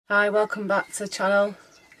Hi, welcome back to the channel.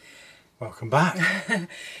 Welcome back.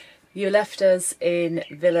 You left us in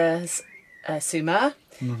Villars Sur Mer,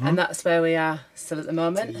 and that's where we are still at the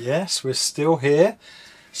moment. Yes, we're still here.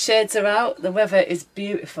 Shades are out, the weather is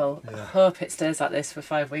beautiful. Yeah. I hope it stays like this for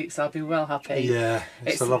 5 weeks, I'll be well happy. Yeah,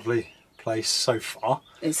 it's a lovely place so far.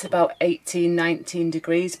 It's about 18, 19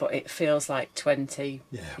 degrees, but it feels like 20.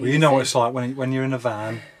 Yeah, well, you know what it's like when you're in a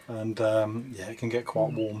van, and yeah, it can get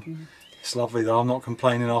quite warm. It's lovely though, I'm not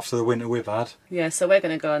complaining after the winter we've had. Yeah, so we're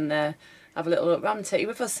going to go and have a little look round, take you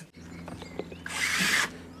with us.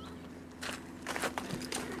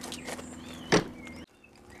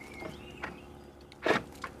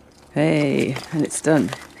 Hey, and it's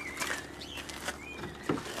done.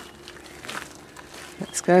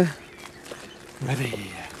 Let's go.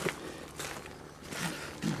 Ready.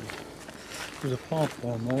 There's a path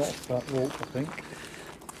down there, that's that walk I think.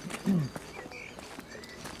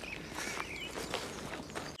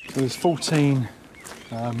 There's 14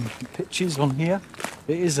 pitches on here.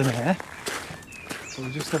 It is an air. So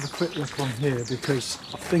we'll just have a quick look on here because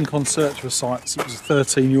I think on search for sites it was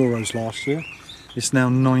 €13 last year. It's now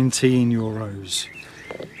 €19.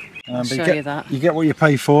 I'll show you that. You get what you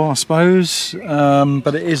pay for, I suppose,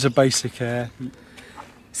 but it is a basic air.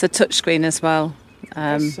 It's a touchscreen as well.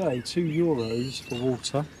 Let's say €2 for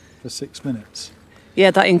water for 6 minutes.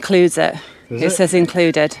 Yeah, that includes it. It says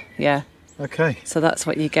included, yeah. Okay. So that's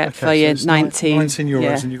what you get for your so 19 €19,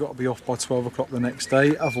 yeah. and you've got to be off by 12 o'clock the next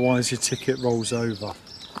day, otherwise your ticket rolls over.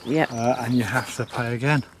 Yeah. And you have to pay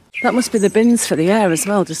again. That must be the bins for the air as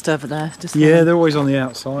well, just over there. Yeah, they're always on the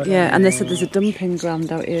outside. Yeah, and they said there's a dumping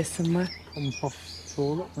ground out here somewhere. Compost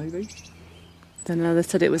toilet, maybe? Don't know, they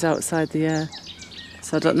said it was outside the air.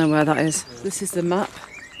 So I don't know where that is. This is the map.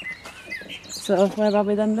 So where are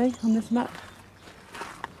we then, Lee, on this map?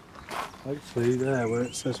 Hopefully there, where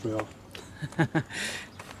it says we are.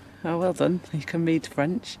 Oh, well done. You can read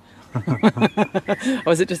French.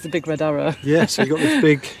 Or is it just a big red arrow? Yeah, so you've got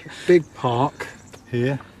this big park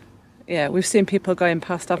here. Yeah, we've seen people going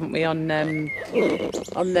past, haven't we, on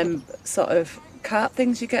them sort of cart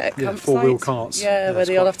things you get at campsites. Four-wheel carts. Yeah, where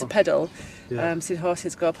they all have to fun. pedal. Yeah. Seen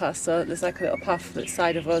horses go past, so there's like a little path that's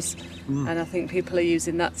side of us, and I think people are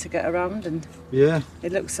using that to get around, and yeah,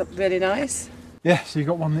 it looks really nice. Yeah, so you've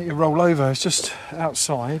got one that you roll over. It's just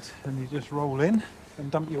outside, and you just roll in and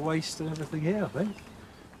dump your waste and everything here, I think.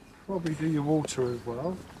 Probably do your water as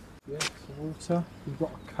well. Yeah, so water. You've got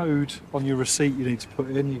a code on your receipt you need to put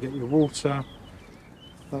in. You get your water.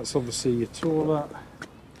 That's obviously your toilet.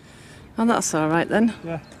 Oh, that's all right then.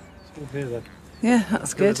 Yeah, it's all here then. Yeah,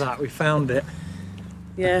 that's good. That we found it.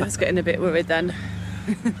 Yeah, I was getting a bit worried then.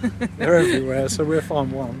 They're everywhere, so we'll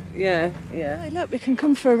find one. Yeah, yeah. Hey, look, we can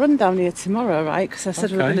come for a run down here tomorrow, right? Because I said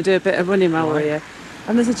we were going to do a bit of running while we're here.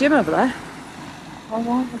 And there's a gym over there. Oh,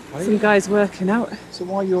 right, okay. Some guys working out. So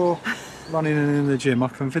while you're running in the gym, I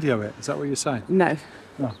can video it. Is that what you're saying? No.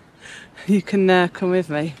 No. You can come with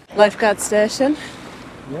me. Lifeguard station.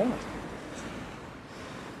 Yeah.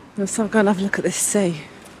 Let's go and have a look at this sea.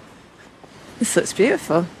 This looks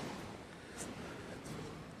beautiful.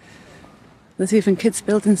 There's even kids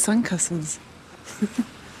building sandcastles.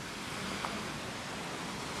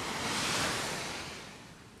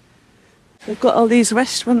 We've got all these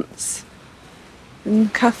restaurants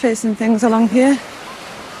and cafes and things along here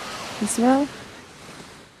as well.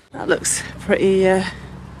 That looks pretty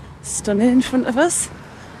stunning in front of us.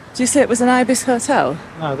 Did you say it was an Ibis hotel?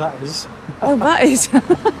 No, that is. Oh, that is.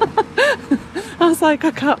 I was like,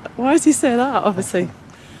 I can't. Why does he say that? Obviously,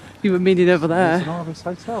 you were meaning over there. It's an Ibis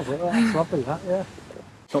hotel, but that's lovely. That, yeah.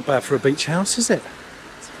 Not bad for a beach house, is it?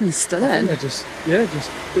 It's really stunning. Yeah,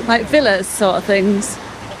 just Like villas sort of things.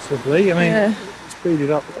 possibly. I mean, it's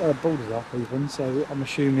boarded up even. So I'm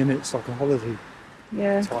assuming it's like a holiday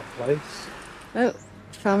type place. Oh,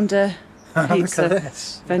 found a pizza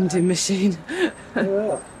vending machine.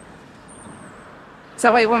 Yeah. Is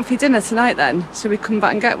that what you want for your dinner tonight then? Should we come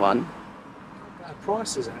back and get one?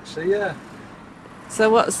 Prices actually, yeah. So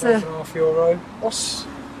what's the... €1.5. What's...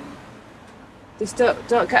 Just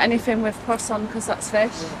don't get anything with pros on because that's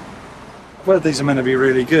fish. Well, these are meant to be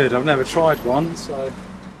really good. I've never tried one, so...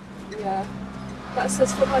 Yeah. That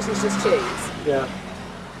says fromage is just cheese. Yeah.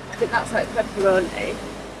 I think that's like pepperoni.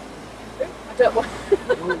 I don't want...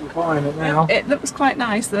 You're buying it now. It looks quite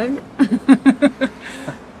nice though.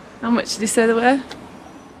 How much did you say they were?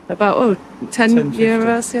 About 10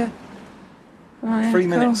 euros, yeah. Oh, yeah. 3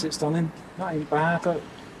 minutes it's done in. That ain't bad.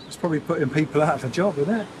 It's probably putting people out of a job,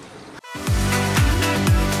 isn't it?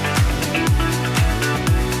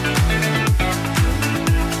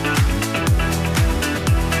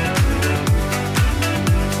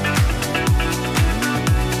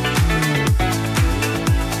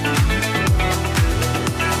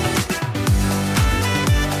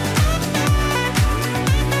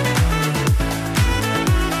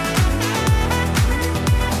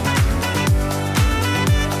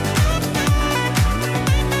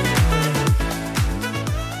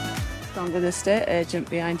 estate agent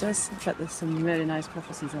behind us. I bet there's some really nice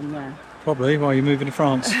properties on there. Probably, while you're moving to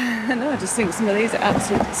France. No, I just think some of these are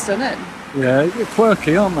absolutely stunning. Yeah, they're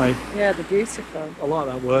quirky, aren't they? Yeah, they're beautiful. I like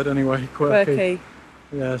that word anyway, quirky. Quirky.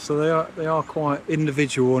 Yeah, so they are quite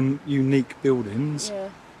individual and unique buildings. Yeah.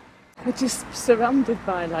 We're just surrounded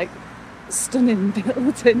by like stunning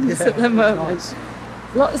buildings at the moment. Nice.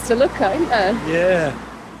 Lots to look at, isn't there? Yeah.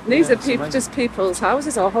 These Yeah, are just people's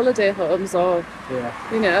houses or holiday homes or, Yeah.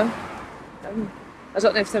 you know. I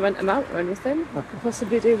don't know if they rent them out or anything. I could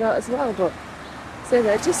possibly do that as well, but so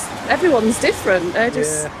they're just, everyone's different. They're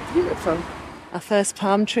just beautiful. Our first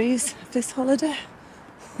palm trees of this holiday.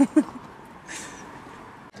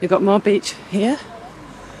 You've got more beach here.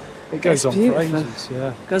 It goes on beautiful. for ages,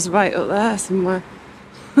 yeah. Goes right up there somewhere.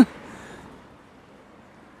 So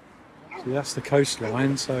that's the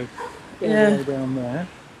coastline, so all Yeah. the way down there.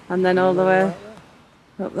 And then all the way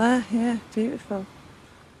up there, yeah, beautiful.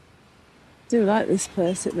 I do like this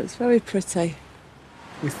place, it looks very pretty.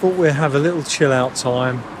 We thought we'd have a little chill out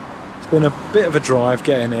time. It's been a bit of a drive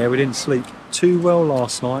getting here. We didn't sleep too well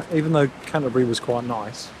last night, even though Canterbury was quite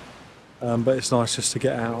nice. But it's nice just to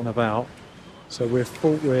get out and about. So we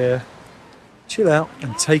thought we'd chill out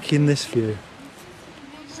and take in this view.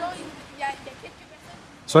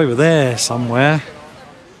 So over there somewhere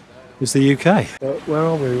is the UK. But where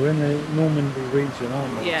are we? We're in the Normandy region,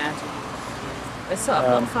 aren't we? Yeah. It's sort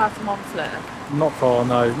of not far from Honfleur. Not far,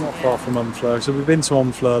 no, not far from Honfleur. So we've been to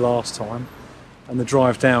Honfleur last time, and the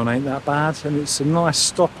drive down ain't that bad, and it's a nice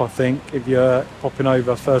stop, I think, if you're popping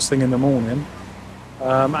over first thing in the morning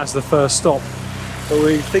as the first stop. But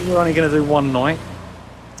we think we're only going to do one night.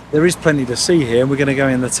 There is plenty to see here, and we're going to go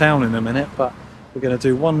in the town in a minute, but we're going to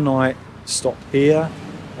do one night stop here,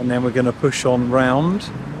 and then we're going to push on round.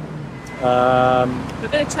 We're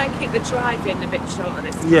going to try and keep the drive in a bit shorter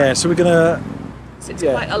this time. Yeah, so we're going to... So it's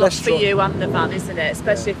quite a lot for you and the van, isn't it?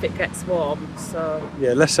 Especially if it gets warm. So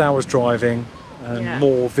yeah, less hours driving and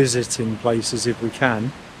more visiting places if we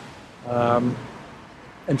can,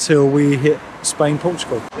 until we hit Spain,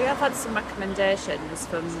 Portugal. we have had some recommendations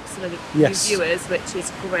from some of the Yes. viewers, which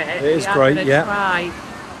is great. It is we great, are yeah. Try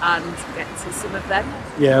and get to some of them.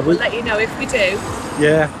 Yeah, We'll let you know if we do.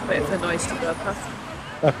 yeah, Bit of a noise to go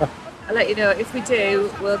past. I'll let you know if we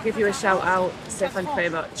do. We'll give you a shout out. Say thank you very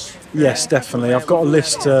much. yes, definitely. I've got a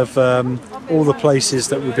list of all the places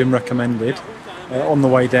that we've been recommended on the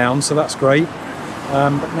way down, so that's great.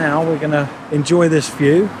 But now we're going to enjoy this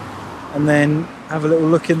view and then have a little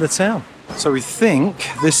look in the town. So we think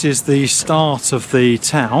this is the start of the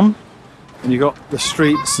town, and you've got the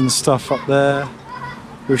streets and stuff up there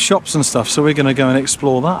with shops and stuff, so we're going to go and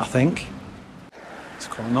explore that, I think. It's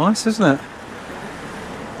quite nice, isn't it?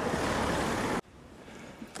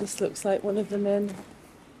 This looks like one of the main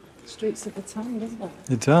streets of the town, doesn't it?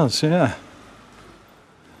 It does, yeah.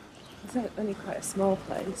 It's only quite a small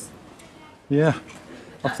place. Yeah,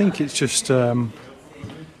 I think it's just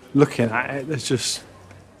looking at it, there's just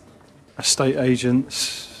estate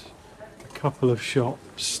agents, a couple of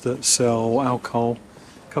shops that sell alcohol,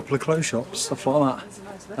 a couple of clothes shops, stuff like that,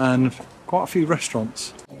 and quite a few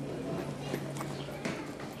restaurants.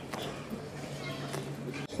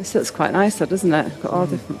 This looks quite nice though, doesn't it? Got all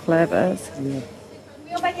different flavours. Yeah.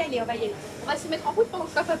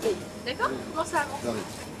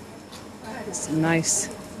 It's nice.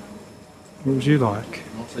 What would you like?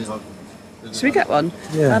 Should we get one?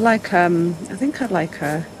 Yeah. I like, I think I'd like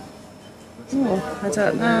a... Oh, I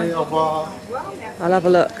don't know. I'll have a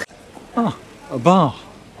look. Ah, a bar.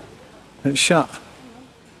 It's shut.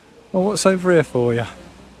 Well, what's over here for you?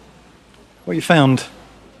 What you found?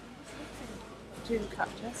 Dream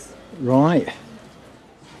Cactus. Right.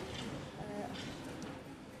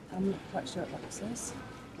 I'm not quite sure what that says,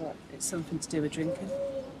 but it's something to do with drinking.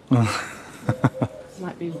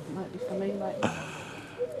 might be for me, like...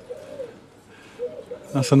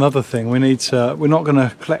 That's another thing. We need to. We're not going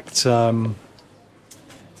to collect. We're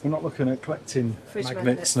not looking at collecting Fridge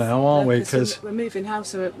magnets now, are we? Because we're moving house,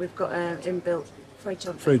 so we've got an inbuilt fridge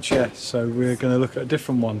on. fridge, yes. So we're going to look at a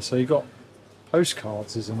different one. So you got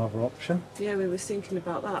postcards is another option. Yeah, we were thinking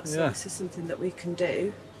about that. So Yeah. this is something that we can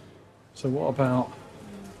do. So what about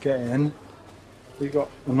getting? We got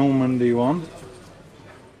a Normandy one.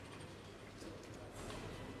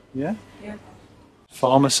 Yeah. Yeah.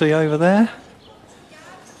 Pharmacy over there.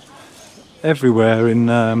 Everywhere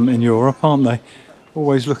in Europe, aren't they?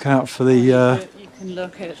 Always look out for the. You can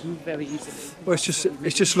locate them very easily. Well,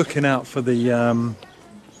 it's just looking out for the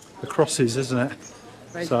crosses, isn't it?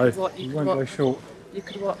 Right, So you you could won't go short. You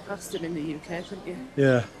could walk past them in the UK, couldn't you?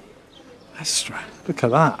 Yeah. Look at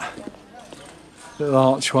that. Little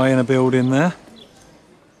archway in a building there.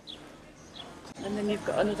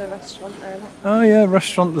 they've got another restaurant there. Look. Oh yeah,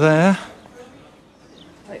 restaurant there.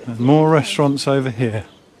 Like, And more restaurants over here.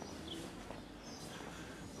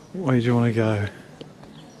 Where do you want to go?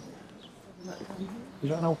 Is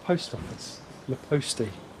that an old post office? La Postie.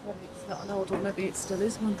 maybe it's not an old one, maybe it still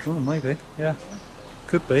is one. Oh, maybe, yeah.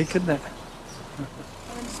 Could be, couldn't it?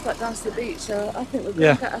 I'm just back down to the beach, so I think we're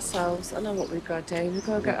going to get ourselves, I know what we've got to do, we're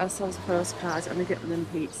going to get ourselves postcards and we get them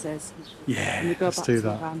pizzas. Yeah, and we go let's back do to the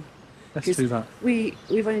that. van. Let's do that.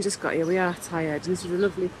 We've only just got here, we are tired, this is a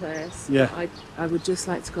lovely place. Yeah. I would just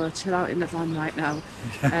like to go chill out in the van right now,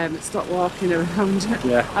 stop walking around.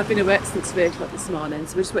 Yeah. I've been awake since 3 o'clock this morning,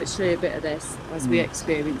 so we just want to show you a bit of this as we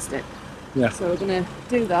experienced it. Yeah. So we're going to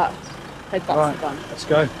do that, head back to the van. Let's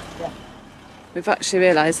go. Yeah. We've actually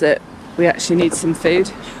realised that we actually need some food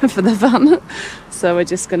for the van, so we're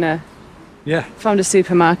just going to find a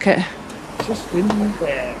supermarket. Just in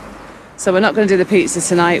there. So we're not going to do the pizza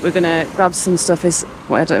tonight, we're going to grab some stuff, I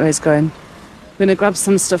don't know where he's going. We're going to grab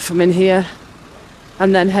some stuff from in here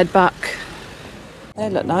and then head back. They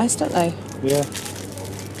look nice, don't they? Yeah.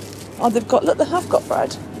 Oh, look, they have got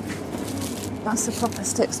bread. That's the proper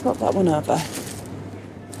stick spot, that one over.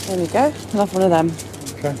 There we go, we'll have one of them.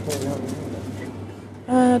 Okay, what do you want?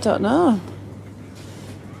 I don't know.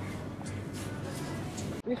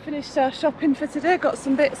 We finished our shopping for today, got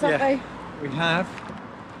some bits, haven't we have.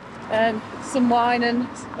 Some wine and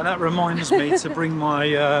that reminds me to bring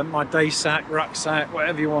my my day sack, rucksack,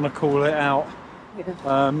 whatever you want to call it, out.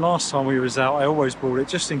 Yeah. Last time we was out, I always brought it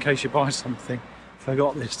just in case you buy something.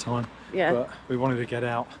 Forgot this time. Yeah. But we wanted to get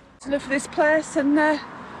out. To look for this place, and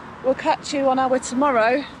we'll catch you on our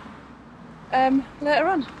tomorrow. Later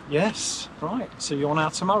on. Yes, right. See you on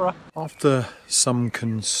our tomorrow. After some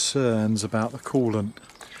concerns about the coolant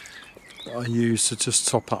that I used to just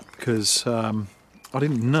top up, because I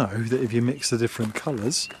didn't know that if you mix the different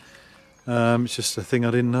colours, it's just a thing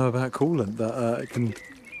I didn't know about coolant, that it can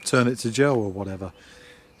turn it to gel or whatever.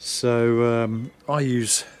 So I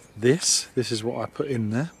use this. This is what I put in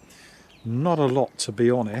there. Not a lot, to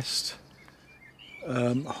be honest.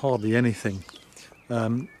 Hardly anything.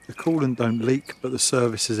 The coolant don't leak, but the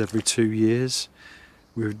service is every 2 years.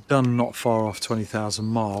 We've done not far off 20,000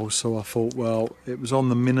 miles, so I thought, well, it was on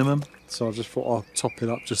the minimum, so I just thought I'll top it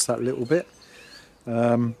up just that little bit.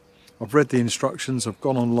 I've read the instructions, I've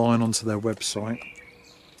gone online onto their website,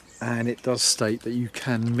 and it does state that you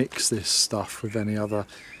can mix this stuff with any other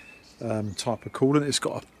type of coolant. It's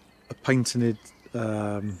got a patented,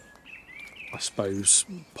 I suppose,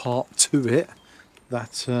 part to it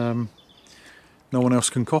that no one else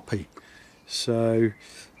can copy. So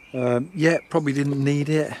yeah, probably didn't need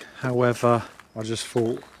it. However, I just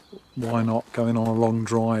thought, why not, going on a long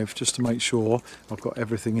drive just to make sure I've got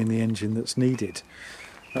everything in the engine that's needed.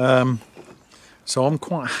 So I'm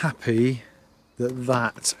quite happy that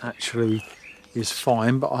that actually is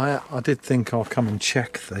fine, but I did think I'll come and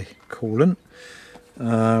check the coolant,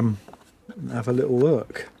 have a little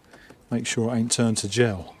look, make sure it ain't turned to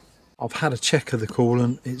gel. I've had a check of the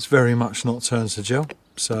coolant, it's very much not turned to gel,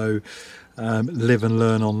 so live and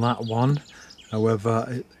learn on that one.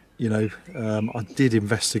 However, I did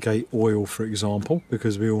investigate oil, for example,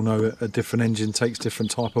 because we all know a different engine takes different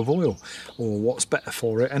type of oil, or what's better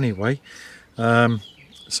for it anyway.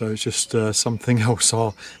 So it's just something else.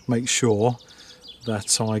 I'll make sure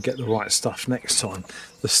that I get the right stuff next time,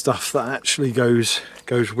 the stuff that actually goes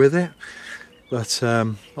with it. But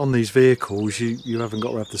on these vehicles, you haven't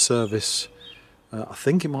got to have the service. I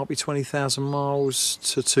think it might be 20,000 miles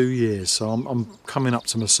to 2 years, so I'm coming up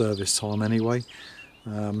to my service time anyway.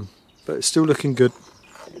 But it's still looking good,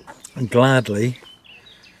 and gladly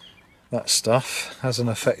that stuff hasn't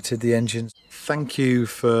affected the engine. Thank you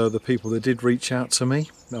for the people that did reach out to me.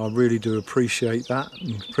 I really do appreciate that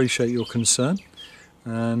and appreciate your concern,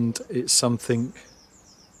 and it's something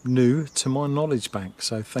new to my knowledge bank,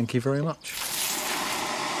 so thank you very much.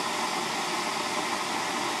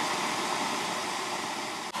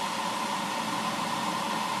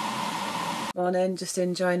 Morning, just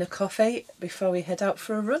enjoying a coffee before we head out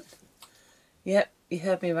for a run. Yep, you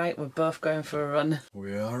heard me right, we're both going for a run.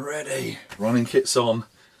 We are ready. Running kit's on.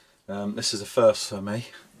 This is a first for me.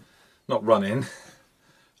 Not running.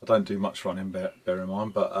 I don't do much running, bear in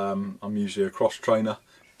mind, but I'm usually a cross trainer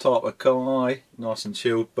type of guy, nice and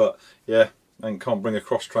chilled, but yeah, and can't bring a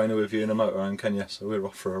cross trainer with you in a motorhome, can you? So we're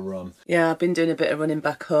off for a run. Yeah, I've been doing a bit of running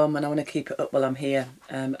back home and I want to keep it up while I'm here.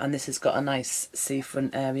 And this has got a nice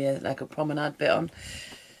seafront area, like a promenade bit on.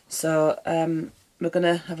 So we're going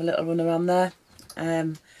to have a little run around there.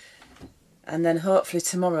 And then hopefully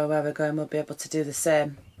tomorrow where we're going we'll be able to do the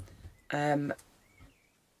same. Well,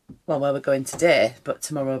 where we're going today, but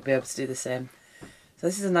tomorrow we'll be able to do the same. So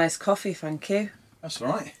this is a nice coffee, thank you. That's all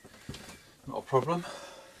right. Not a problem.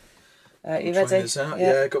 You got my ready? trainers out.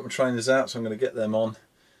 Yeah, got my trainers out, so I'm going to get them on.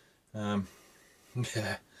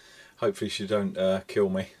 Yeah. Hopefully she don't kill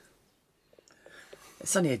me.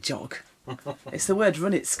 It's only a jog. It's the word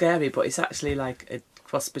run, it's scary, but it's actually like a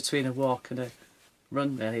cross between a walk and a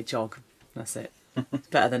run, really, jog. That's it. It's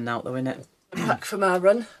better than out though, isn't it? Back from our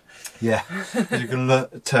run. Yeah, as you can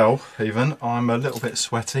tell, even, I'm a little bit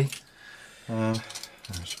sweaty. I'm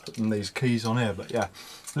just putting these keys on here, but yeah,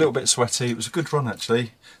 a little bit sweaty. It was a good run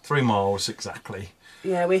actually, 3 miles exactly.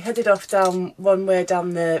 Yeah, we headed off down one way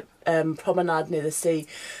down the promenade near the sea,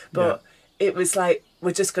 but it was like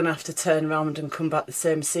we're just going to have to turn around and come back the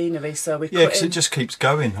same scenery, so we Yeah, because it just keeps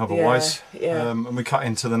going otherwise. Yeah. And we cut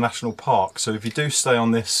into the national park, so if you do stay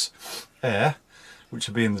on this Aire, which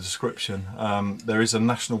will be in the description, there is a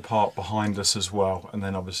national park behind us as well, and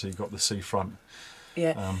then obviously you've got the seafront.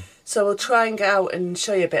 Yeah, so we'll try and get out and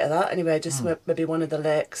show you a bit of that anyway, just maybe one of the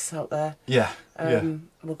lakes out there. Yeah,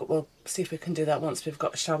 We'll see if we can do that once we've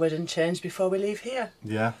got showered and changed before we leave here.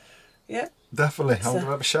 Yeah. Yeah. Definitely. So, I'll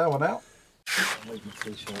have a shower now.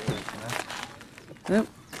 Oh,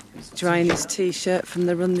 he's drying his t-shirt from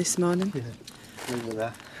the run this morning. Yeah, over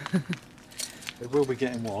there. It will be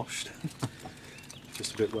getting washed.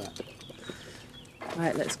 Just a bit wet.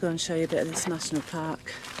 Right, let's go and show you a bit of this national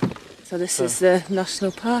park. So this is the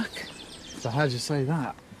national park. So how do you say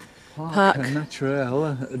that? Parc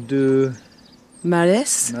Naturel de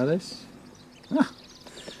Maris. Maris?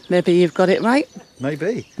 Maybe you've got it right.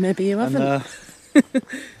 Maybe. Maybe you haven't. And,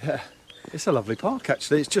 yeah, it's a lovely park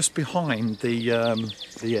actually. It's just behind the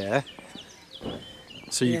Aire.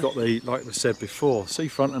 So you've got the, like we said before,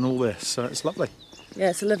 seafront and all this. So it's lovely. Yeah,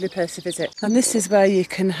 it's a lovely place to visit. And this is where you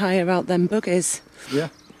can hire out them buggies. Yeah.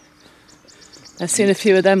 I've seen a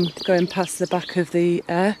few of them going past the back of the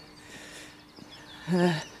Aire.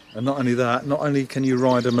 And not only that, not only can you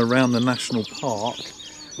ride them around the national park,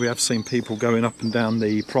 we have seen people going up and down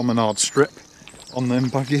the promenade strip on them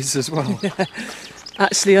buggies as well. Yeah.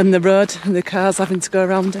 Actually on the road, and the cars having to go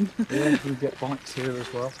around them. Yeah, we get bikes here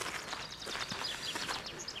as well.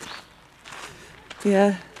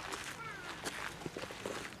 Yeah.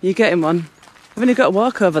 You're getting one. I've only got to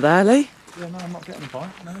walk over there, Lee. Yeah, no, I'm not getting a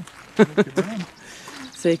bike, no.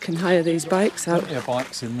 So you can hire these bikes out. Plenty of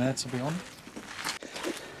bikes in there, to be honest.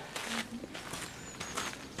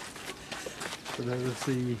 So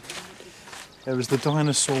there was the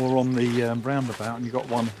dinosaur on the roundabout, and you got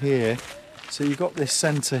one here. So you got this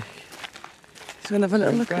centre. So we're going to have a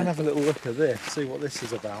little look Go and have a little look at this, see what this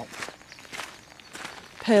is about.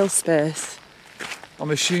 Pale space. I'm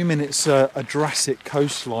assuming it's a Jurassic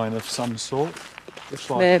coastline of some sort. Just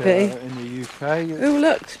like Maybe. In the UK. Oh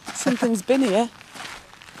look, something's been here.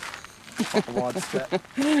 Quite a wide step.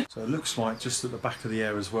 So it looks like just at the back of the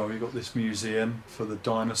Aire as well, you've got this museum for the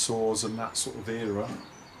dinosaurs and that sort of era.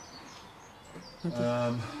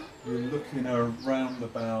 You're looking around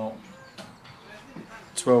about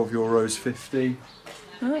 €12.50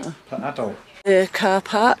 per adult. The car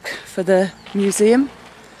park for the museum.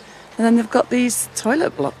 And then they've got these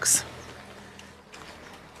toilet blocks.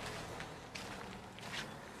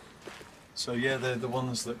 So yeah, they're the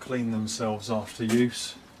ones that clean themselves after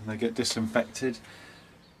use and they get disinfected.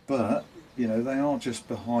 But, you know, they are just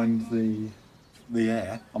behind the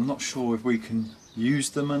Aire. I'm not sure if we can use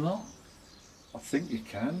them or not. I think you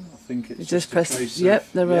can. I think it's You just a press, case yep,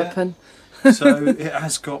 of, they're open. So it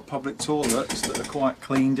has got public toilets that are quite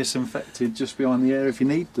clean, disinfected just behind the Aire if you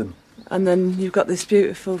need them. And then you've got this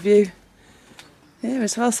beautiful view here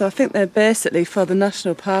as well. So I think they're basically for the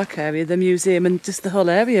national park area, the museum and just the whole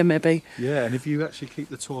area maybe. Yeah, and if you actually keep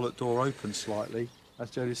the toilet door open slightly, as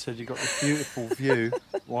Jodie said, you've got this beautiful view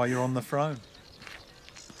while you're on the throne.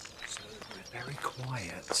 So we're very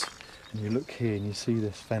quiet. And you look here and you see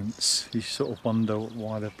this fence, you sort of wonder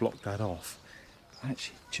why they've blocked that off.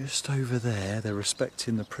 Actually, just over there, they're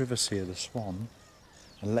respecting the privacy of the swan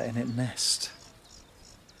and letting it nest.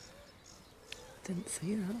 Didn't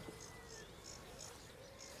see that.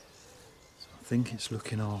 So I think it's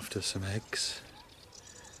looking after some eggs.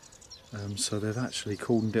 So they've actually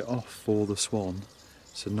cordoned it off for the swan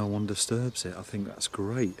so no one disturbs it. I think that's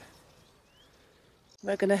great.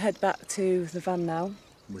 We're going to head back to the van now.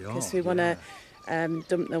 We are. Because we want to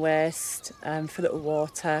dump the waste, fill it with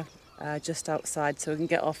water just outside so we can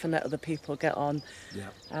get off and let other people get on. Yeah.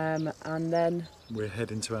 And then we're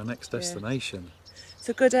heading to our next destination. It's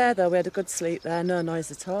a good air though, we had a good sleep there, no noise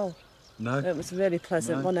at all. No? It was really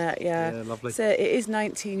pleasant, wasn't it? Yeah. Yeah, lovely. So it is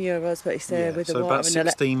 €19, but you say with the so water about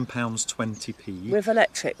 £16.20p. with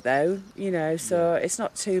electric though, you know, so it's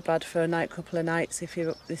not too bad for a couple of nights if you're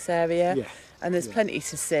up this area. Yeah. and there's plenty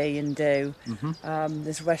to see and do. Mm-hmm.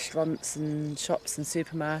 There's restaurants and shops and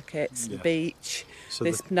supermarkets, the Yeah. beach, So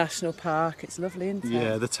this national park. It's lovely, isn't it?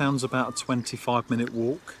 yeah, the town's about a 25-minute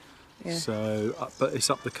walk. Yeah. So, but it's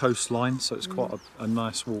up the coastline, so it's quite a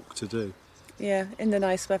nice walk to do. Yeah, in the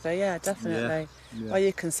nice weather, yeah, definitely. Yeah. Or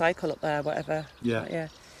you can cycle up there, whatever. Yeah. Yeah.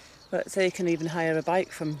 But so you can even hire a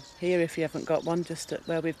bike from here if you haven't got one, just at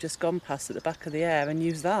where we've just gone past at the back of the Aire, and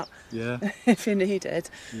use that Yeah. if you needed.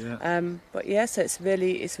 Yeah. But yeah, so it's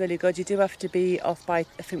really good. You do have to be off by,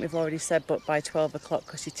 I think we've already said, but by 12 o'clock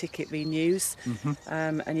because your ticket renews,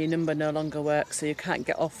 and your number no longer works, so you can't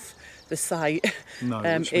get off the site. No,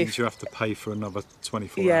 which means you have to pay for another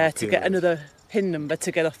 24 hour Yeah, to period. get another PIN number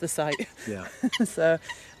to get off the site. Yeah. So,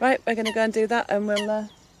 right, we're going to go and do that, and we'll...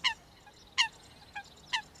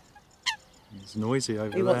 It's noisy over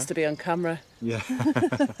there. He wants to be on camera. Yeah.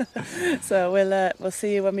 So we'll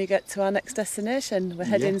see you when we get to our next destination. We're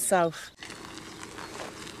heading south.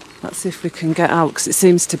 Let's see if we can get out, because it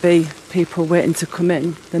seems to be people waiting to come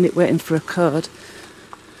in, then it waiting for a code.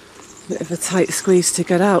 Bit of a tight squeeze to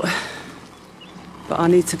get out. But I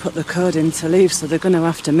need to put the code in to leave, so they're going to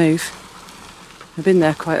have to move. I've been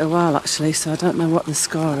there quite a while actually, so I don't know what the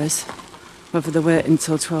score is. Whether they're waiting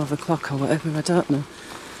until 12 o'clock or whatever, I don't know.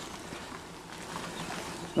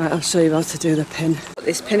 Right, I'll show you how to do the pin. Put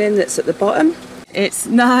this pin in that's at the bottom. It's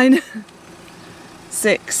 9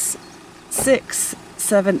 6 6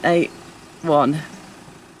 7 8 1.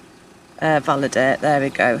 Validate, there we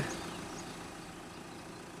go.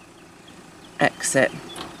 Exit.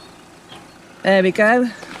 There we go.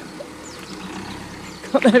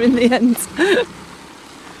 Got there in the end.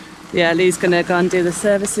 Yeah, Lee's going to go and do the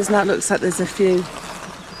services now. It looks like there's a few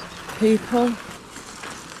people.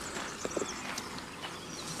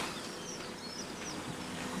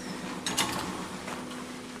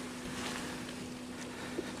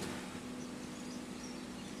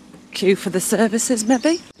 Queue for the services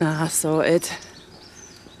maybe? Ah, sorted.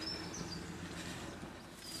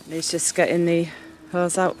 He's just getting the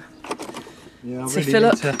hose out. Yeah, I To really fill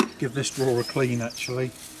need up. to give this drawer a clean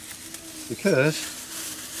actually,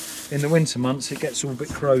 because in the winter months it gets all a bit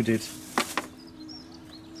corroded.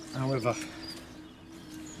 However,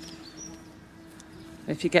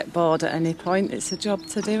 If you get bored at any point, it's a job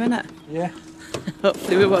to do, isn't it? yeah.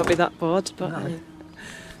 Hopefully we won't be that bored, but... No.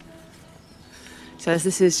 So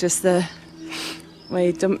this is just the where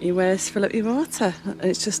you dump your waste, fill up your water. And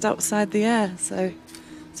it's just outside the Aire, so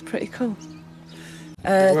it's pretty cool.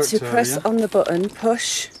 worked To press earlier. on the button,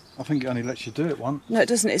 push. I think it only lets you do it once. No, it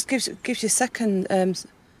doesn't. It gives you second...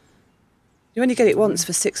 you only get it once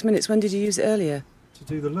for 6 minutes. When did you use it earlier? To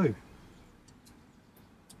do the loo.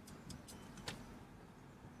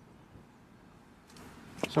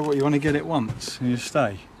 So what, you only get it once and you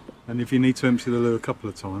stay? And if you need to empty the loo a couple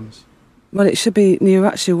of times... Well, it should be... Your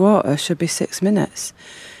actual water should be 6 minutes.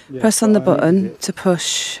 Yeah, Press on the but I needed button it. to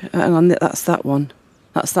push. Hang on, that's that one.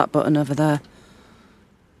 That's that button over there.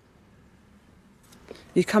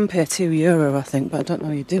 You can pay €2, I think, but I don't know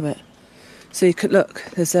how you do it. So you could look.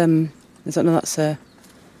 There's I don't know.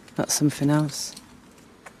 That's something else.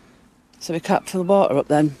 So we can't fill water up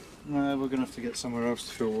then. No, we're going to have to get somewhere else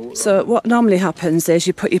to fill water. So what normally happens is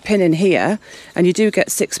you put your pin in here, and you do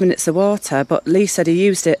get 6 minutes of water. But Lee said he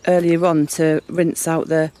used it earlier on to rinse out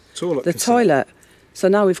the Toilet. toilet. So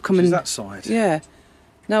now we've come Which in. is that side. Yeah.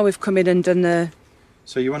 Now we've come in and done the.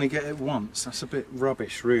 So you only get it once. That's a bit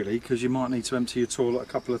rubbish, really, because you might need to empty your toilet a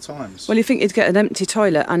couple of times. Well, you think you'd get an empty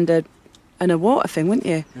toilet and a water thing, wouldn't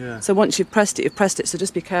you? Yeah. So once you've pressed it, you've pressed it. So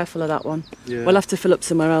just be careful of that one. Yeah. We'll have to fill up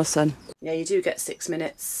somewhere else then. Yeah, you do get 6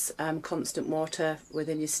 minutes constant water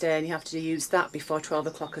within your stay, and you have to use that before 12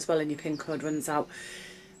 o'clock as well, and your PIN code runs out.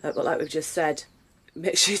 But like we've just said,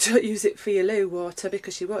 make sure you don't use it for your loo water,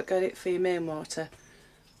 because you won't get it for your main water,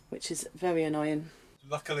 which is very annoying.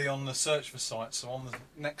 Luckily on the search for sites, so on the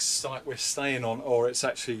next site we're staying on, or it's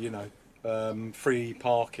actually, free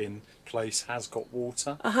parking place, has got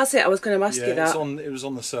water. Oh, has it? I was going to ask you that. It was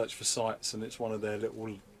on the search for sites, and it's one of their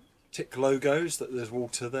little tick logos that there's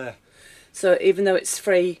water there. So even though it's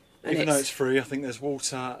free... And Even though it's free, I think there's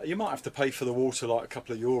water. You might have to pay for the water, like a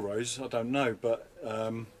couple of euros, I don't know, but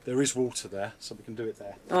there is water there, so we can do it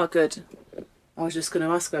there. Oh, good. I was just going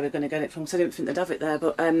to ask where we're going to get it from, because I didn't think they'd have it there.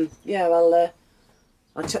 But yeah, well,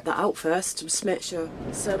 I'll check that out first, just make sure.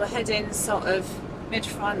 So we're heading sort of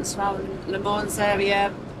mid-France, round Le Mans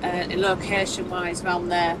area, location-wise round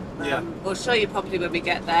there. Yeah. We'll show you probably when we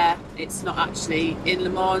get there. It's not actually in Le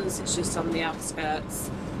Mans, it's just on the outskirts.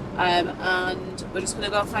 And we're just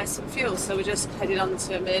going to go find some fuel, so we're just heading on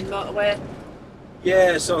to a main motorway.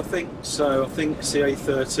 Yeah, so I think it's the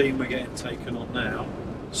A13 we're getting taken on now,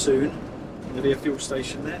 soon. There'll be a fuel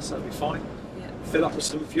station there, so it'll be fine. Yeah. Fill up with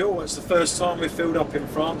some fuel. It's the first time we've filled up in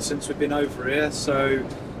France since we've been over here, so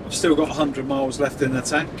I've still got 100 miles left in the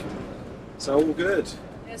tank, so all good.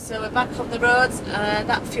 Yeah, so we're back on the road.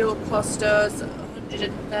 That fuel cost us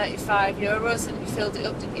 €135 and you filled it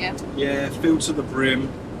up, didn't you? Yeah, filled to the brim.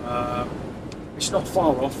 It's not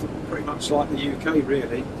far off, pretty much like the UK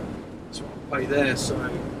really. That's what I pay there, so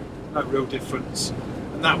no real difference.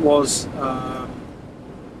 And that was, I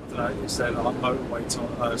don't know, it's their like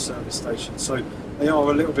motorway service station, so they are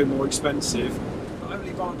a little bit more expensive, but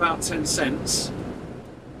only by about 10 cents.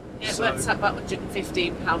 Yeah, it works out about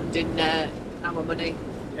 £115 in our money.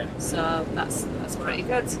 Yeah. So that's pretty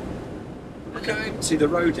good. Look how empty the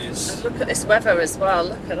road is. And look at this weather as well,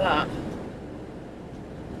 look at that.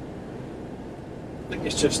 I think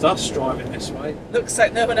it's just us driving this way. Looks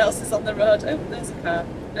like no one else is on the road. Oh, there's a car.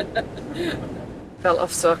 Belt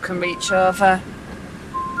off so I can reach over.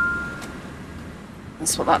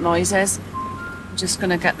 That's what that noise is. I'm just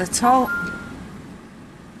going to get the toll.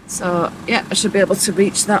 So, yeah, I should be able to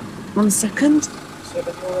reach that. 1 second.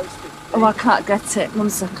 Oh, I can't get it. 1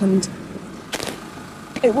 second.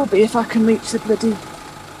 It will be if I can reach the bloody...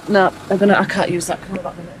 No, I can't use that. Come on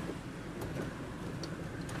back a minute.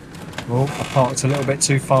 Well, I parked a little bit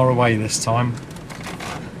too far away this time.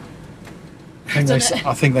 I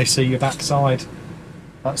think they see your backside.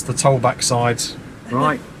 That's the toll backside.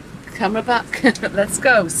 Right. Camera back. Let's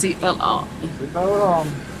go. Seatbelt on. Seatbelt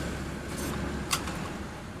on.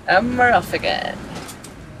 And we're off again.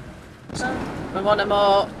 We're on a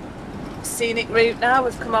more scenic route now.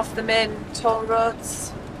 We've come off the main toll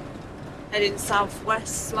roads, heading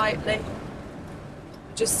southwest slightly.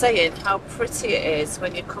 Just saying how pretty it is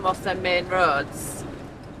when you come off them main roads.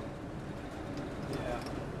 Yeah.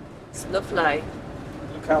 It's lovely.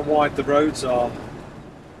 Look how wide the roads are.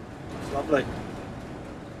 It's lovely.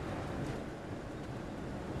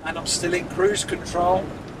 And I'm still in cruise control.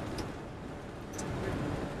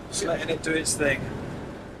 Just letting it do its thing.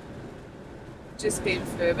 Just been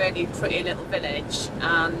through a really pretty little village,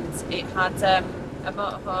 and it had a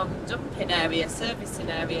motorhome dumping area, servicing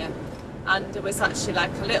area, and there was actually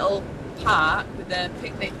like a little park with a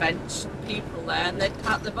picnic bench and people there, and they'd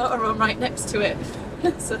parked the motorhome right next to it.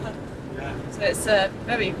 So it's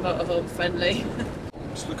very motorhome friendly.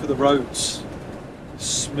 Just look at the roads,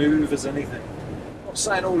 smooth as anything. Not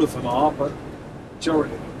saying all of them are, but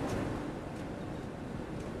majority of them.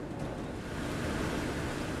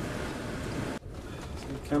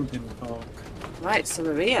 Camping park. Right, so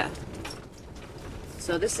we're here.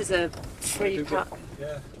 So this is a free park.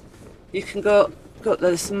 Yeah. You can go,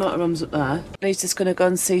 there's some motorhomes up there. Lisa's going to go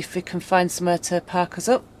and see if we can find somewhere to park us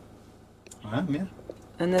up. I am, yeah.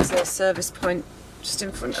 And there's a service point just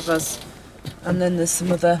in front of us. And then there's some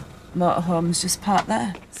other motorhomes just parked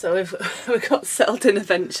there. So we got settled in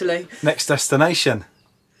eventually. Next destination.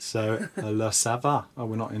 So, La Sava. Oh,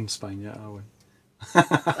 we're not in Spain yet, are we?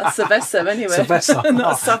 That's Savessa anyway. Savessa.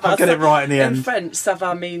 Not Sava. I'll get it right in the end. In French,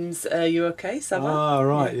 Sava means you okay, Sava? Oh,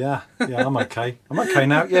 right, yeah. Yeah, I'm okay. I'm okay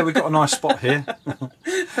now. Yeah, we've got a nice spot here. I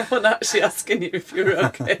wasn't actually asking you if you were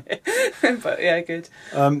okay. But yeah, good.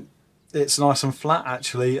 It's nice and flat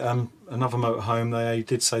actually. Another motorhome, they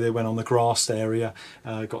did say they went on the grassed area,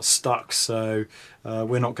 got stuck, so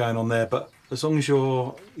we're not going on there, but as long as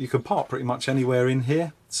you can park pretty much anywhere in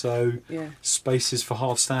here, so spaces for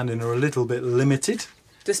hard standing are a little bit limited.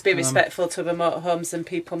 Just be respectful to the motorhomes and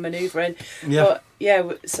people manoeuvring. Yeah. But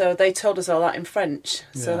yeah, so they told us all that in French,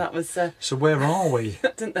 so that was... So where are we?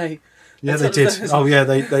 Didn't they? Yeah, they did. Oh yeah,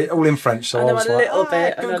 they all in French. So I know was a little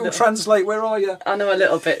like, bit. Google Translate, where are you? I know a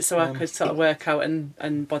little bit, so I could sort of work out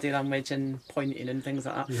and body language and pointing and things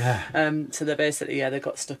like that. Yeah. So they basically, they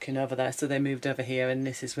got stuck in over there, so they moved over here, and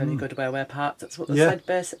this is really good where we're parked. That's what they said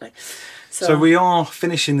basically. So we are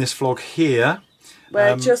finishing this vlog here.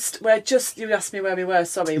 We're just. You asked me where we were.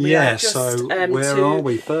 Sorry. We are just, so where are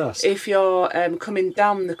we first? If you're coming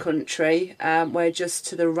down the country, we're just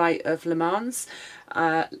to the right of Le Mans,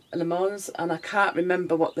 and I can't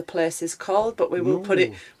remember what the place is called, but we will put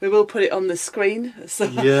it. We will put it on the screen. So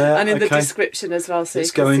and in the description as well, so you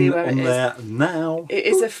can see where it is. There now. It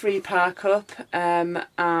is a free park up,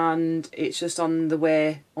 and it's just on the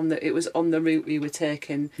way. It was on the route we were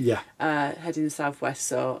taking. Yeah. Heading southwest.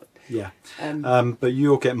 So. Yeah, but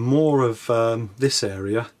you'll get more of this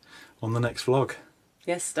area on the next vlog.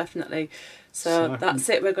 Yes, definitely. So that's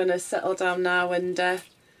it. We're going to settle down now and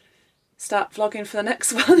start vlogging for the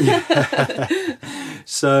next one.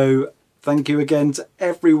 So thank you again to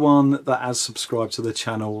everyone that has subscribed to the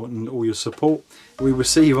channel and all your support. We will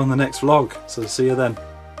see you on the next vlog. So see you then.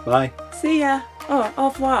 Bye. See ya. Oh, au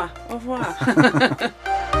revoir. Au revoir.